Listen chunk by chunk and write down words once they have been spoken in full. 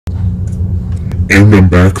And I'm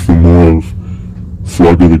back for more of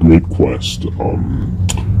Frogger the Great Quest.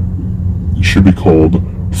 It should be called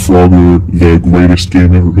Frogger the Greatest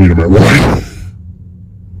Game Ever Made in My Life.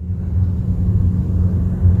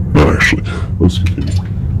 No, actually, let's continue.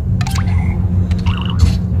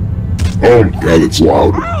 Oh my god, it's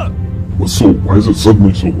loud. Why is it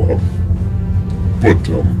suddenly so loud? But,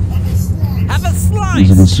 have a slice! as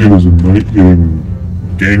you can see, there's a knight getting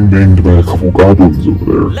gangbanged by a couple goblins over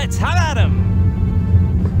there. Let's have at him!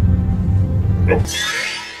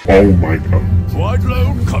 Oh my god. Wide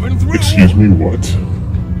load coming through! Excuse me, what?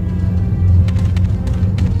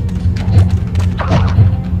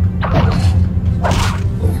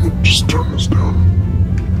 Oh no, just turn this down.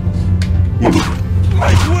 Make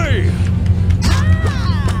way!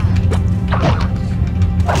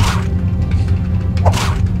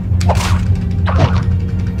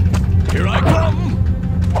 Here I come!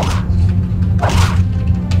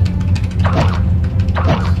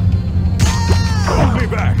 Hold me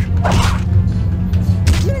back!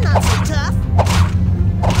 You're not so tough.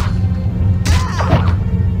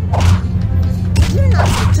 You're not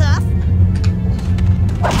so tough.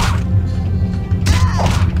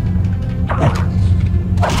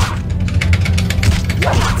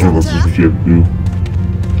 Oh, that's what you have to do.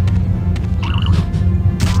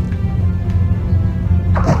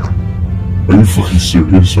 Are you fucking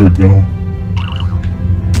serious right now?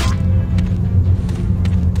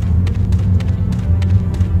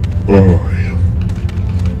 Oh, yeah.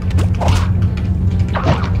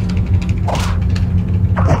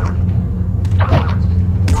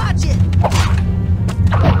 Watch it.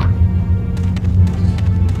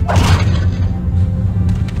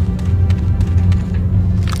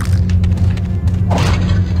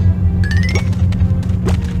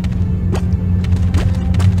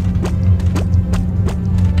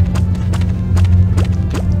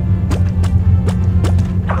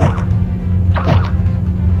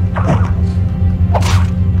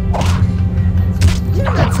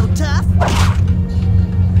 You're not so tough.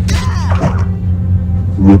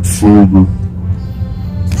 That Frogger.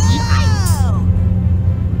 Wow.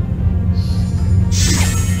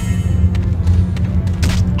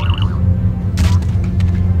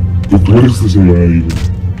 But what is this AI even?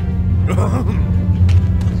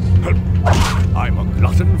 I'm a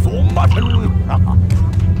glutton for mutton!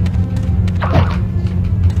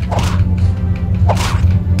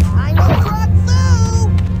 I know frog foo.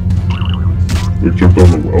 They jumped down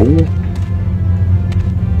the well?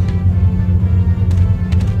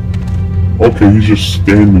 Okay, he's just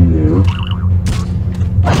standing there.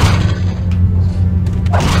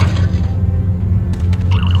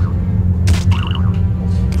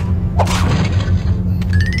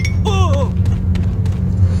 Oh!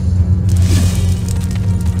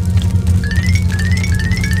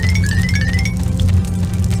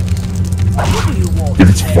 What do you want?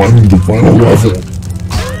 It's finding the final level.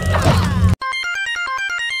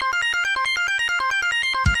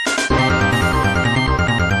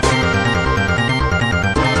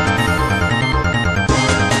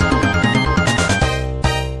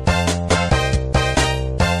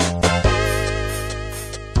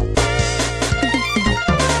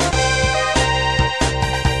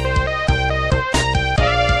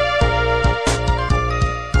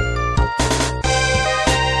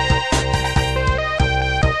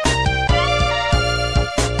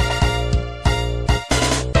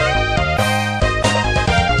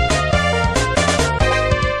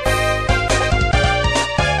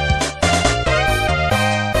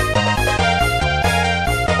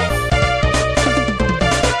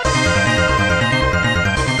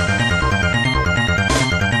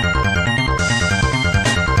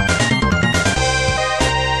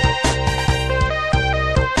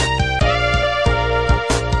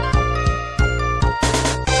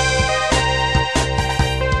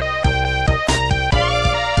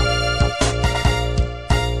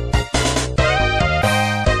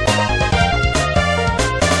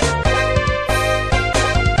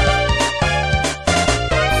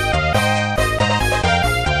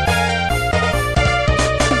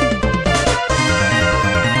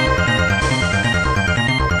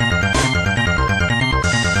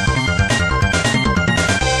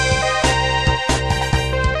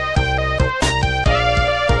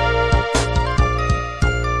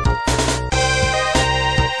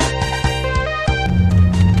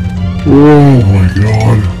 Oh my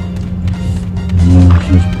god. This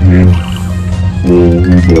is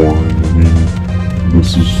painfully boring. I mean,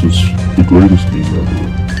 this is just the greatest game ever.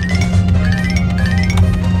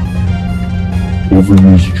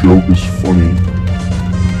 Overused joke is funny.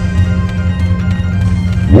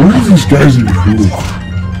 What are these guys even doing?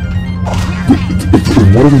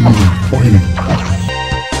 What are they even fighting?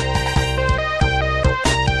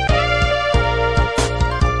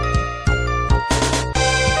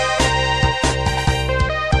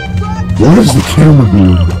 What is the camera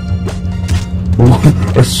doing?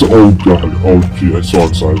 I saw, oh god, oh gee, I saw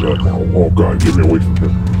inside that. Oh god, get me away from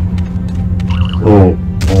here.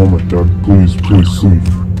 Oh my god, please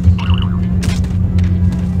leave.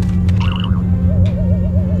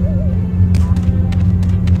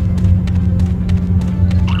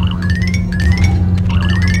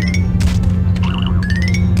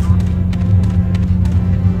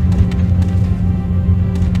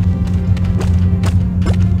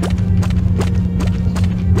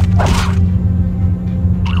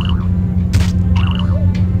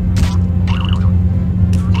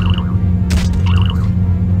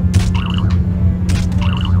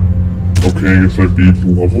 Okay, I guess I beat the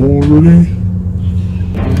level already?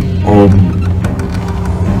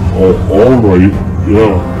 Alright,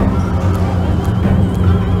 yeah.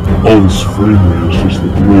 Oh, this frame rate is just the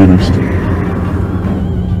greatest.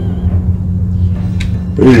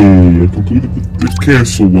 Hey, I completed the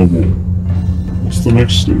castle level. What's the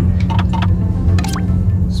next stage?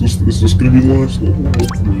 Is this gonna be the last level?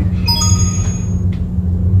 Hopefully.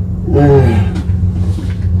 Oh.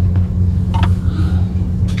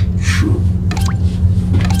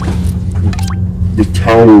 The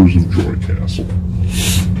Towers of Joy Castle.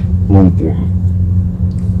 Oh boy.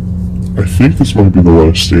 I think this might be the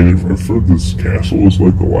last stage. I've heard this castle is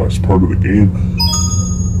like the last part of the game.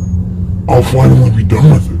 I'll finally be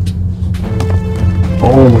done with it.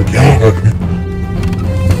 Oh my god.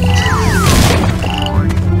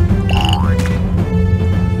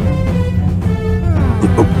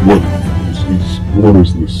 What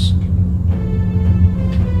is this?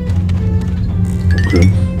 Okay.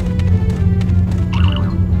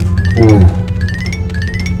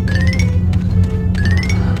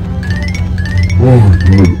 Oh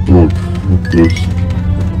my god, look at this.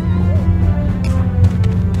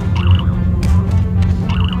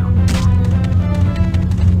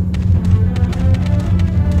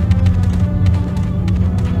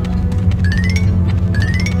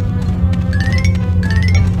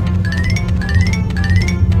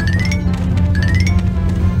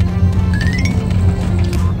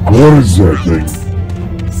 What is that thing?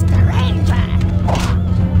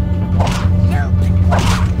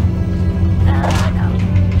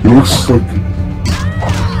 It looks like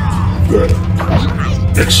that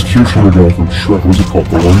executioner guy from Shrek. What's it called?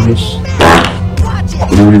 Polonius?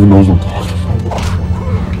 Anyone even knows what I'm talking about?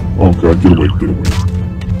 Oh god, get away, get away.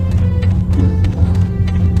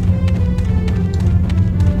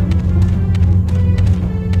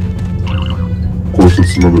 Of course,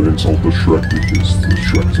 it's another insult to Shrek because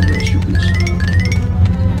Shrek's a masterpiece.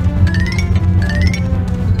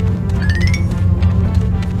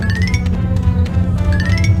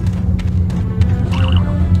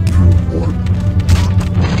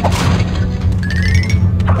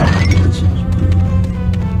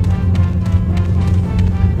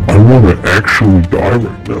 I want to actually die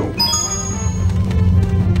right now.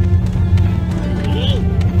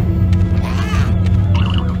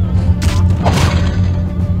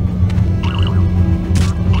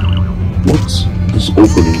 What's this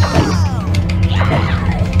opening for?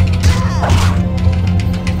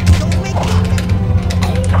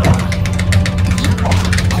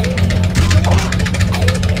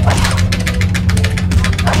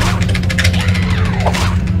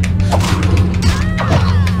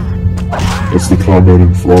 That's the combat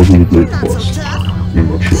in Flaws of the Great Quest, in a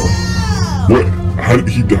nutshell. What? How did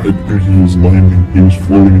he die? He was landing, he was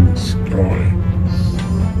floating in the sky.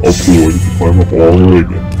 Oh cool, I get to climb up all the way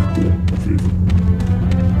again. Cool, my favorite.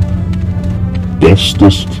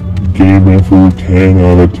 Bestest game ever, 10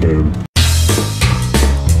 out of 10.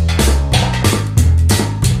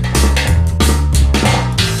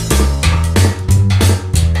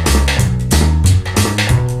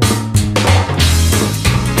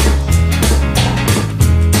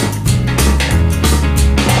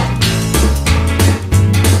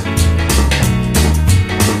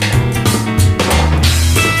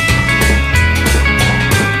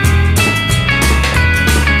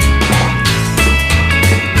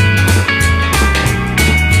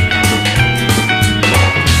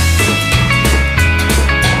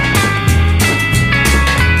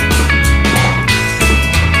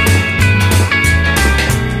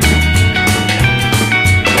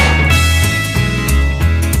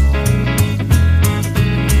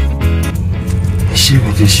 See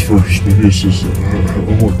about this first. Maybe this is. I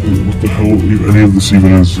don't know what the hell any of this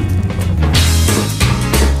even is.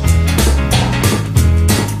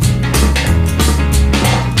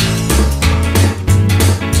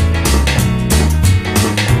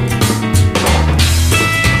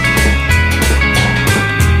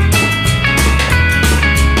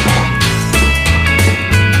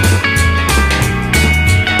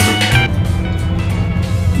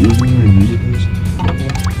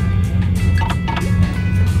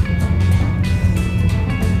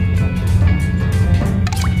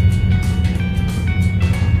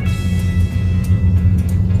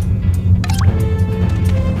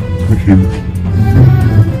 here.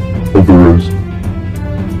 Oh, there is.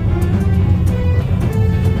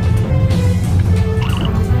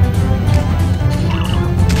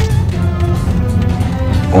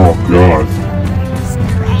 Oh god.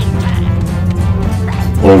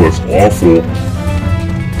 Oh, that's awful.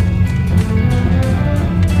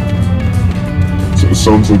 It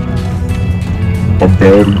sounds like a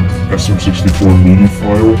bad SM64 MIDI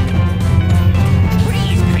file.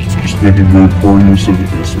 Just making very poor use of the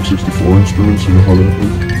SM64 instruments, you know how that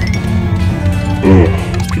is? Oh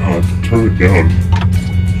god, turn it down.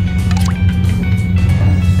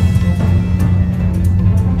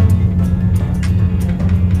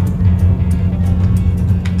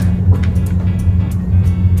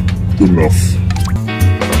 Good enough.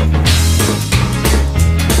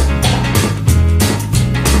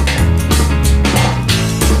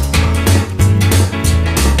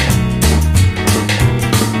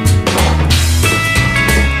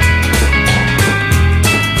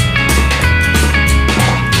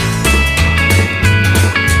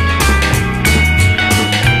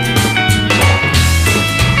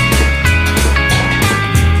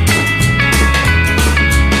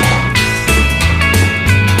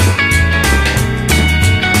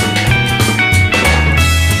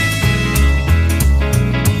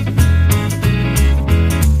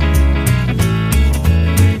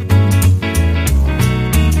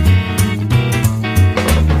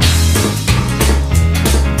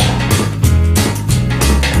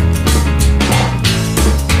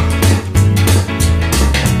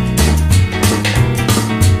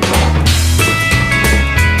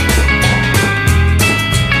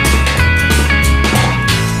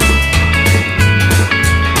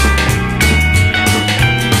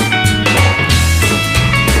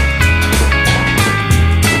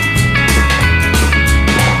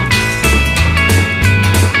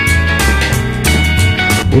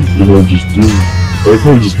 What did I just do? I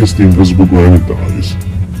probably just hits the invisible ground and dies.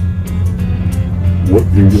 What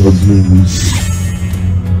in God's name is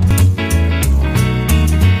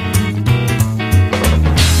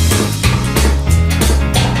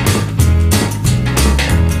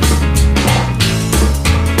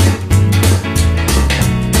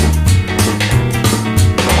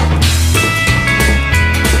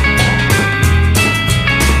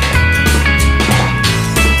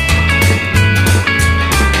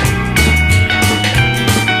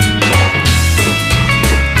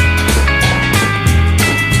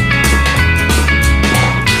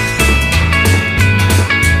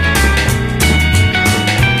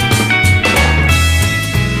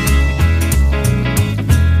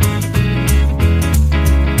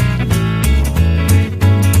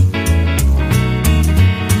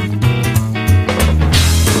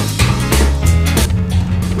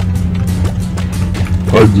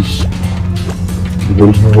this? What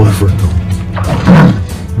is my life right now?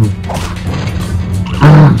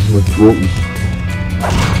 My throat is...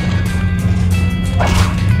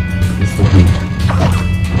 It's fucking...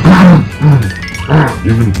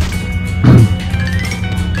 Even...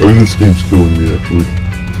 I think this game's killing me, actually.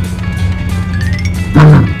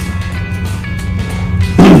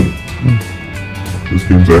 This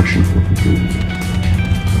game's actually fucking killing me.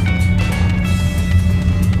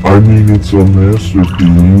 I mean, it's a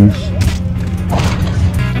masterpiece.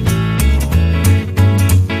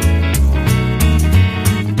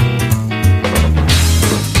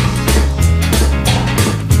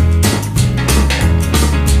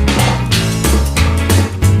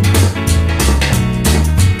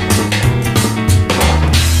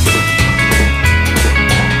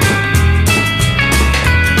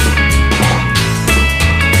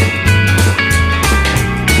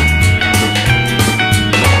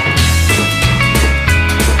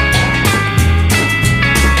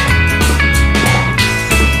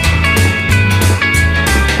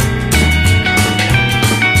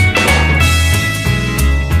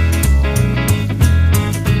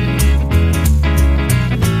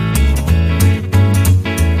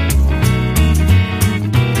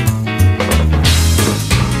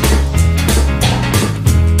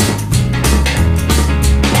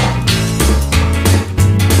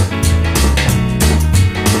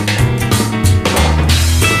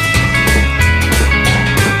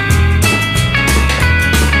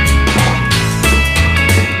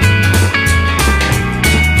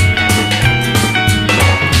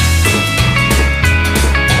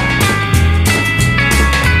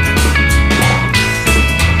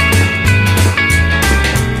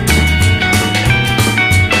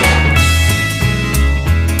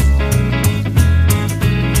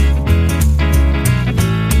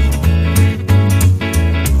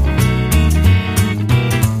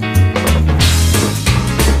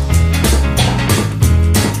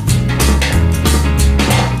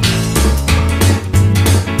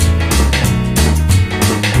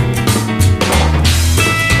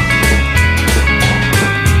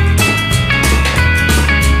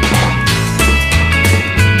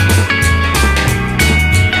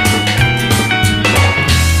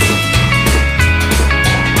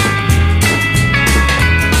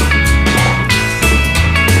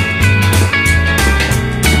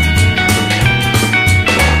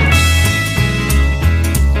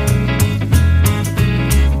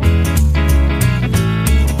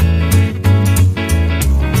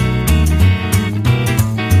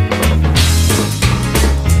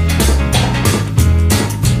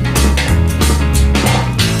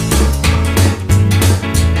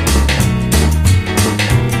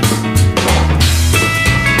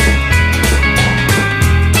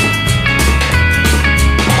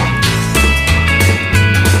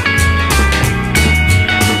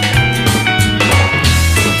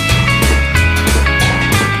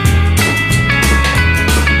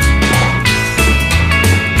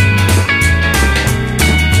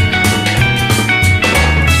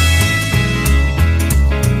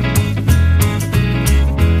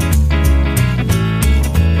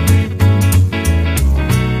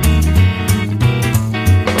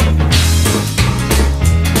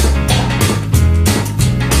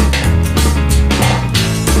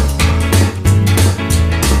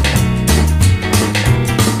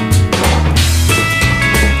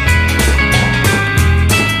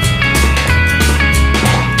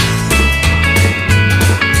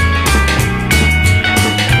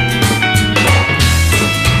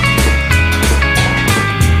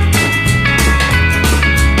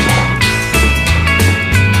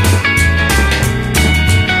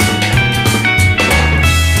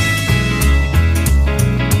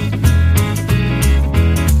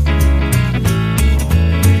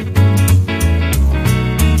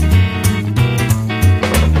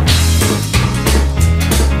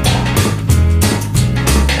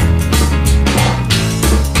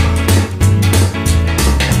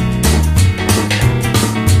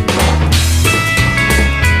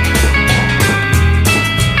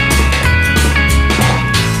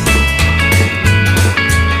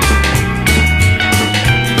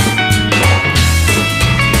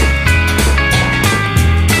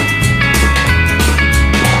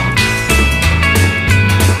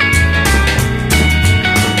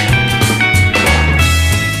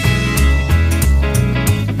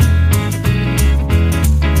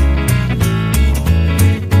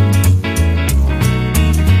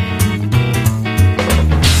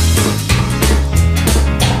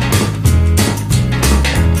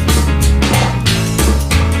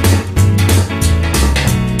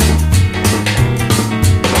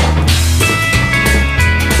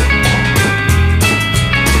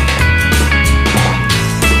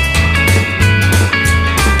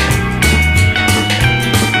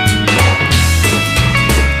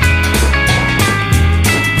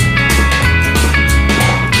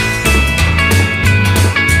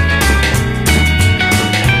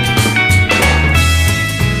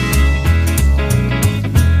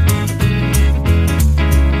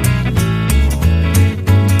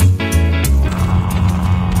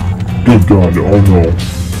 god, oh no.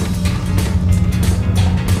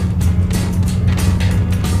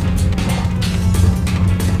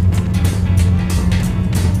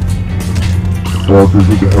 Frogger,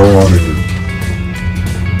 get the hell out of here.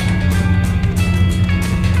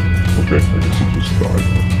 Okay, I guess he just died.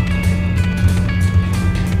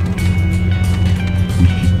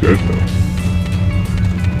 He's just dead now.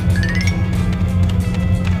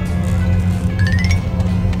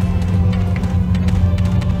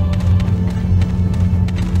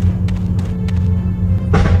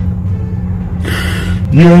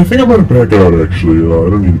 Yeah, I think I'm gonna back out actually. I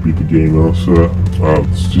don't need to beat the game now, so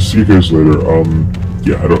let's just see you guys later.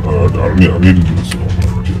 Yeah, I don't need to do this all.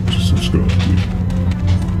 Yeah, I'm just gonna leave.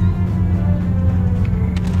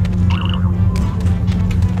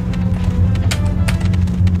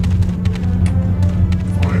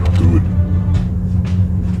 Fine, I'll do it.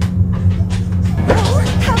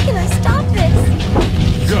 How can I stop this?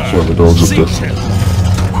 Sorry, my dog's up there.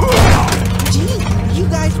 Gee, you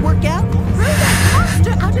guys work out? Throw that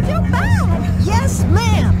monster out of your bag! Yes,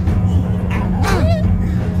 ma'am.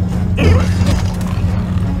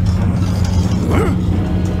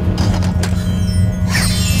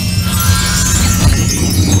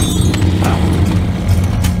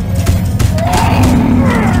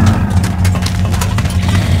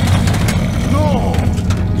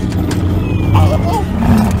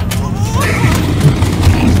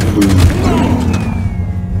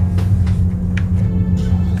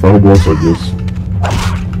 Final boss, I guess.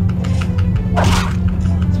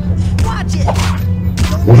 Watch it.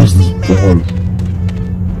 Don't What is make this me mad. boss?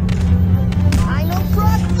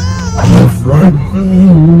 I know frog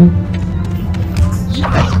food.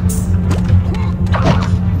 Right.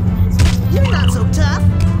 You're not so tough.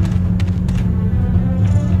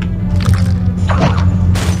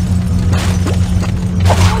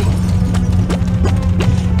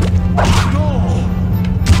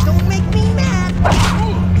 Don't make me mad.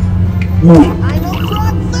 I know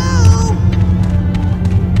frog food.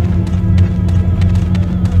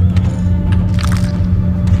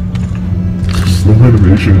 Slow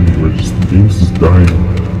animation anyway, just the game's just dying.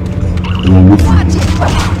 Well, what Watch it.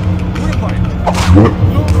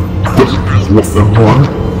 What the hell?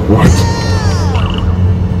 What?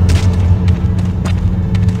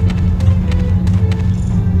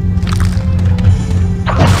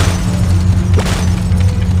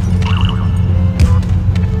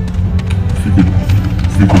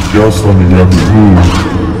 If you could guess on me, you have to move.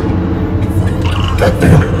 God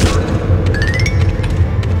damn it.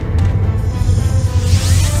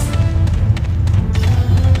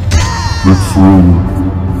 Rick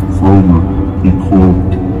Froger, he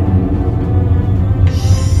cloaked.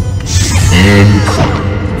 And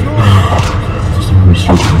just a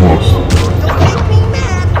research boss. Don't make me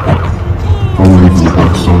mad. Probably for the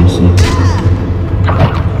best, honestly.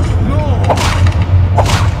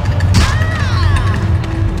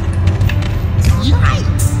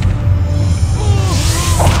 Yikes.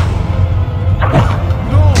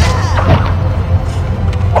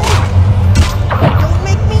 Don't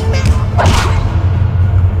make me mad.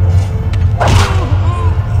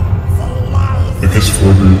 I guess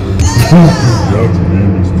Froger. God's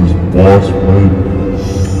name is this boss, right?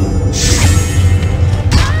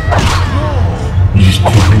 He's just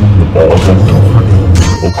kicking the balls on the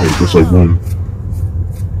Okay, guess I won.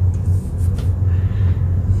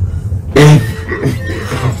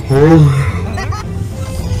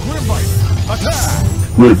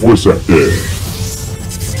 Great voice acting.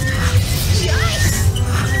 Yikes.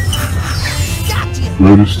 Gotcha.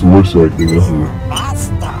 Greatest voice acting ever.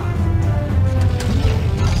 Basta!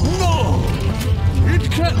 No! It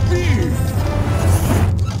can't be!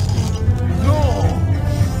 No!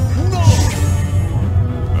 No!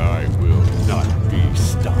 I will not be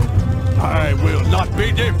stopped. I will not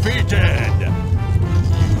be defeated!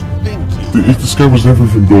 You think you This guy was never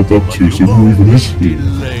even built up to, so who even is he?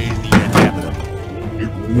 delay the inevitable?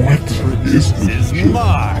 What is This this is shit?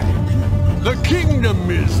 mine! The kingdom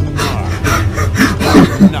is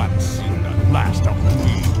mine! Not seen the last of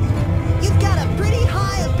me! You've got a pretty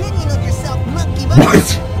high opinion of yourself, monkey butt. What?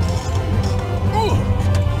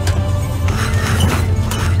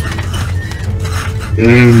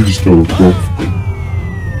 And he just killed himself.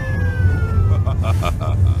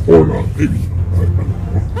 Or not, maybe. I don't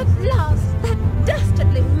know. At last, that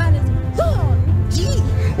dastardly man is gone! Gee.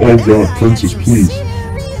 Oh that god, guy Princess, had some please.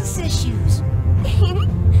 serious issues.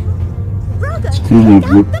 Brother, clearly take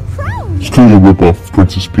a rip. out the crown! It's clearly a rip-off of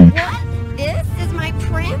Princess Peach. What? This is my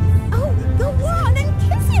prince? Oh, go on and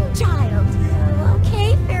kiss him, child!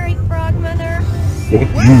 Okay, fairy frog mother. Fuck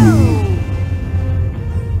you.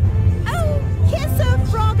 Oh, kiss her,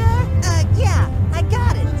 Frogger!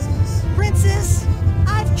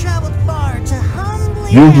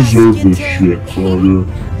 You don't yes, deserve you this do. shit, Frogger.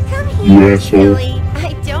 Come You here, asshole. Billy.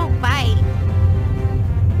 I don't bite.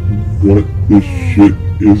 What the shit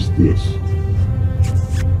is this?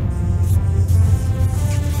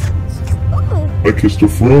 Ooh. I kissed a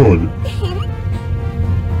frog.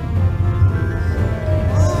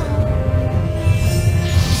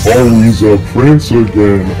 Oh, he's a prince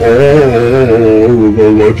again. Oh, the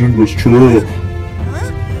legend was true.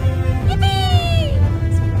 Yippee!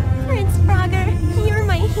 Prince Frogger, you're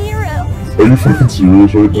my hero. Are you fucking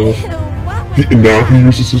serious right now? Ew, what was And now he that?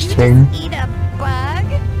 uses his You tongue? just eat a bug?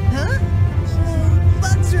 Huh?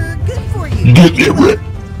 Bugs are good for you. Get it, Rick.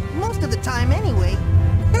 Most of the time, anyway.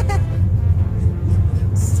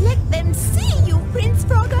 Let them see you, Prince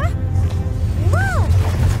Frogger. Whoa!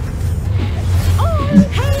 Oh,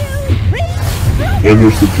 hail, Prince Frogger! And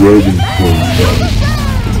there's the dragon thing.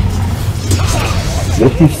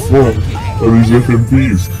 What the fuck are these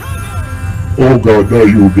FMVs? Oh god, now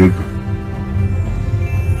you again.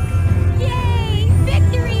 Yay!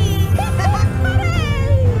 Victory!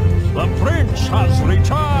 Hooray! The prince has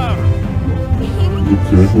returned.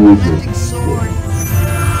 Okay, who is Magic it? sword.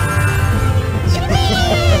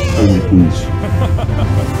 Tell me, please.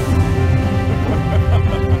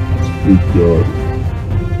 Good god.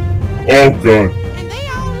 Oh god. And they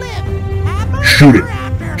all live happily Shoot it. ever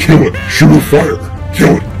after. Kill it. Shoot with fire.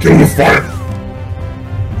 Kill it. Kill with fire.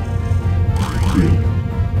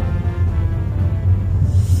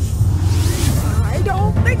 I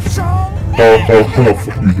don't think so.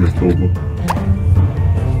 Fuck you, just told me.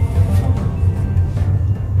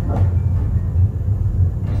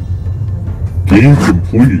 Game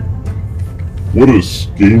complete. What a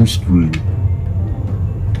game screen.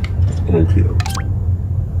 I don't care.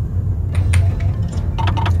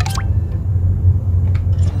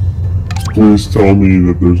 Please tell me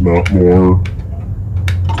that there's not more.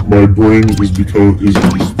 My brain is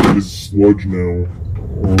sludge now.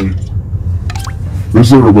 Alright.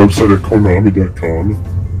 Visit our website at Konami.com.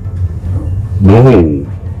 No.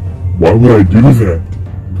 Why would I do that?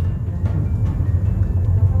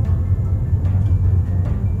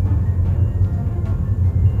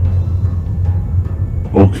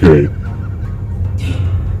 Okay.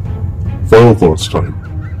 Final thoughts time.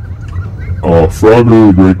 Frogger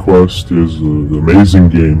the Great Quest is an amazing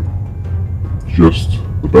game. Just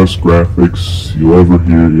the best graphics you'll ever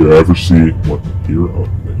hear, you ever see. What, hear?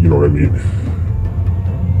 You know what I mean.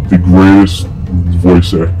 The greatest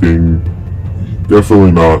voice acting.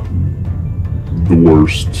 Definitely not the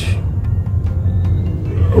worst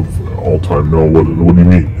of all time. No, what do you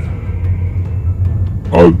mean?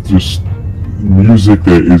 Just music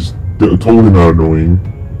that is totally not annoying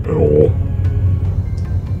at all.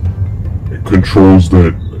 Controls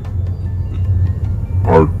that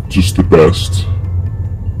are just the best.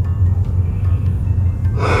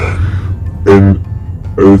 And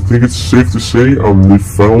I think it's safe to say they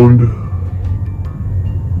found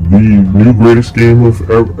the new greatest game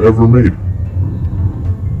ever made.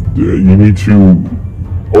 You need to...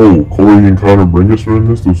 Oh, Corey and Connor Bringus are in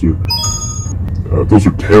this? Those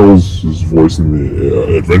are Tails' voice in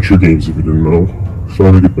the adventure games, if you didn't know.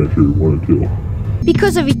 Sonic Adventure 1 and 2.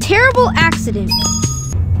 Because of a terrible accident.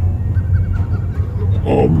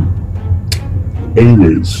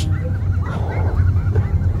 Anyways.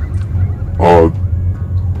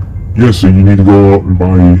 Yeah, so you need to go out and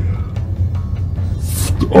buy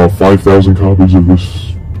 5,000 copies of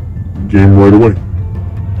this game right away.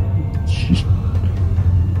 It's just...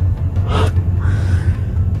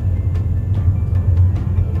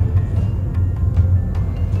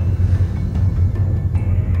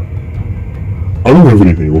 I don't have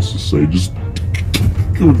anything else to say, just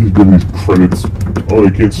give these credits. Oh, I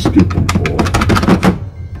can't skip them. Oh.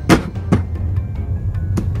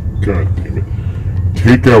 God damn it.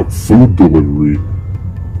 Takeout food delivery.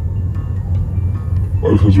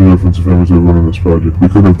 Because we reference the families everyone in this project. We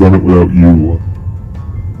couldn't have done it without you.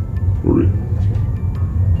 Sorry.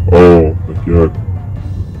 Oh, my god.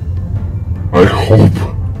 I hope.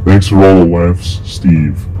 Thanks for all the laughs,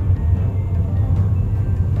 Steve.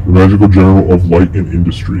 The Magical Journal of Light and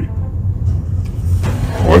Industry.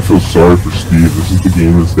 Oh, I feel sorry for Steve. This is the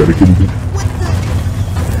game that's dedicated to...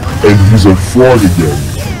 And he's a frog again.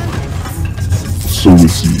 So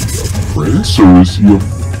is he a prince, or is he a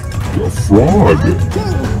frog?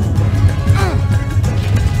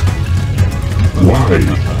 Why?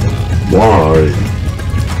 Why?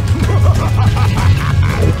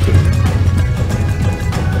 Okay.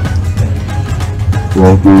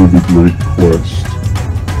 Frogger the Great Quest.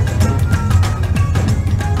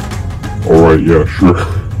 Alright, yeah, sure.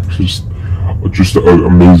 Just an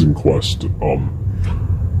amazing quest.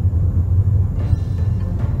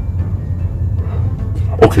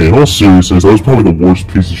 Okay, in all seriousness, that was probably the worst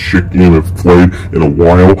piece of shit game I've played in a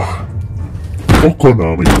while. Fuck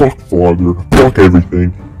Konami, fuck Frogger, fuck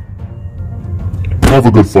everything. Have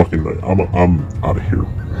a good fucking night. I'm out of here.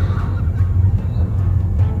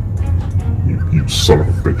 You son of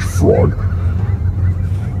a bitch, Frog.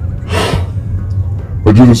 If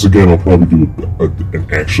I do this again, I'll probably do an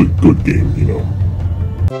actually good game, you know.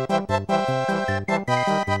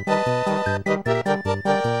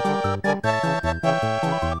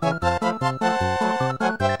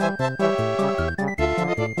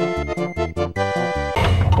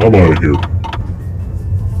 I'm out of here.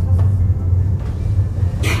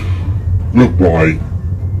 Goodbye.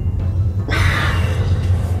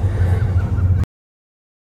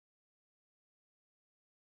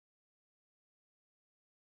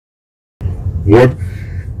 What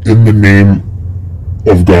in the name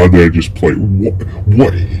of God did I just play?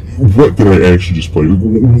 What did I actually just play?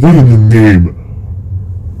 What in the name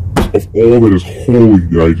of all that is holy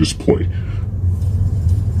did I just play?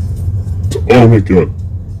 Oh my god.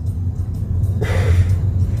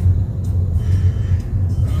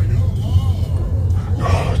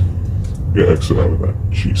 Yeah, exit out of that.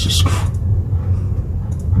 Jesus Christ.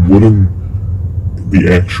 What in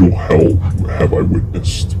the actual hell have I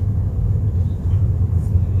witnessed?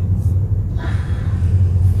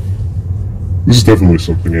 This is definitely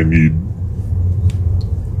something I need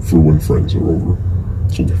for when friends are over.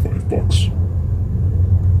 It's only $5.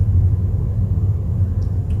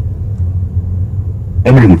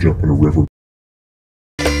 I'm gonna go jump in a river.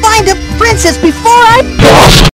 Find a princess before I...